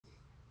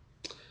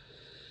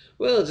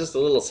Well, just a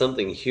little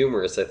something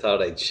humorous I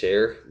thought I'd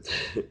share.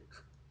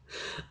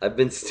 I've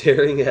been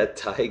staring at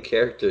Thai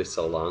characters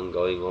so long,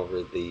 going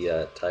over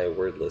the Thai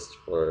word list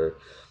for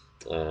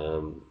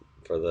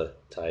the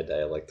Thai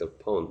dialect of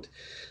Pont,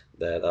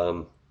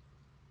 that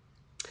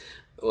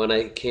when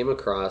I came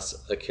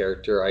across a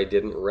character I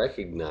didn't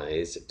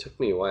recognize, it took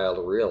me a while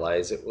to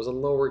realize it was a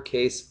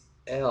lowercase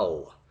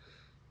L.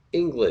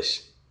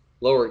 English,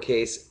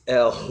 lowercase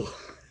L.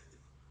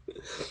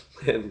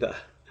 And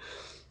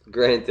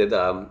granted,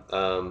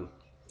 the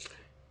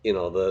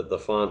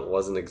font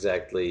wasn't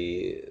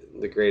exactly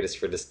the greatest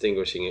for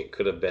distinguishing.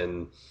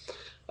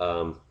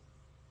 Um,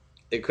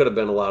 it could have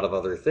been a lot of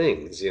other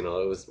things. It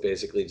was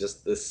basically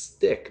just this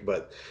stick.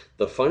 But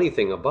the funny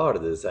thing about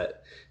it is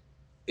that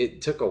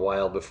it took a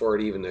while before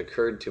it even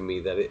occurred to me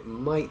that it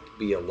might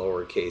be a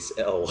lowercase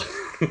L.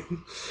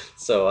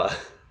 So,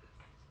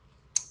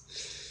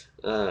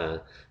 uh,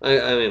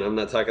 I mean, I'm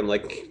not talking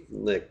like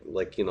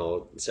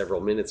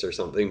several minutes or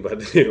something,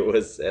 but it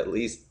was at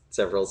least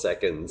several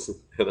seconds,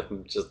 and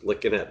I'm just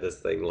looking at this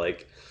thing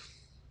like,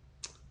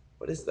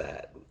 what is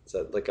that? Is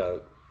that like a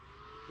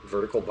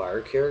vertical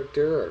bar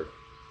character or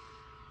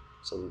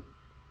some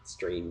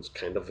strange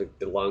kind of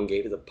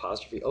elongated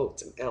apostrophe? Oh,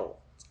 it's an L.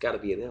 It's got to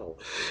be an L.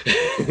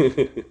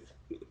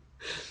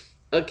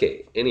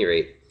 Okay, any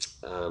rate,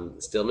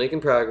 still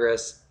making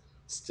progress,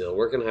 still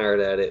working hard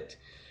at it.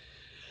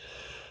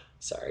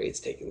 Sorry it's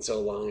taking so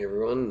long,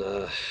 everyone.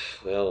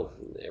 Well,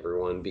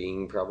 everyone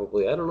being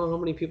probably, I don't know how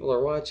many people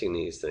are watching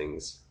these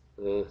things.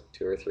 Two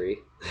or three.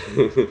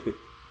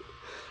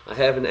 I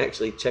haven't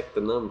actually checked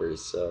the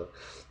numbers, so.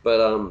 But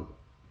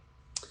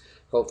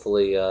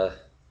hopefully,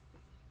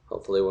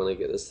 hopefully when I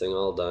get this thing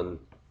all done,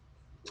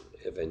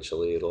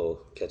 eventually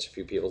it'll catch a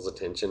few people's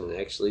attention and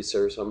actually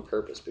serve some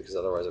purpose, because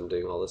otherwise I'm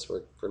doing all this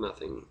work for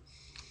nothing,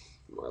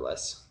 more or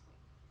less.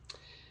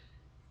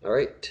 All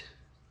right.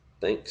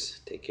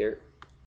 Thanks. Take care.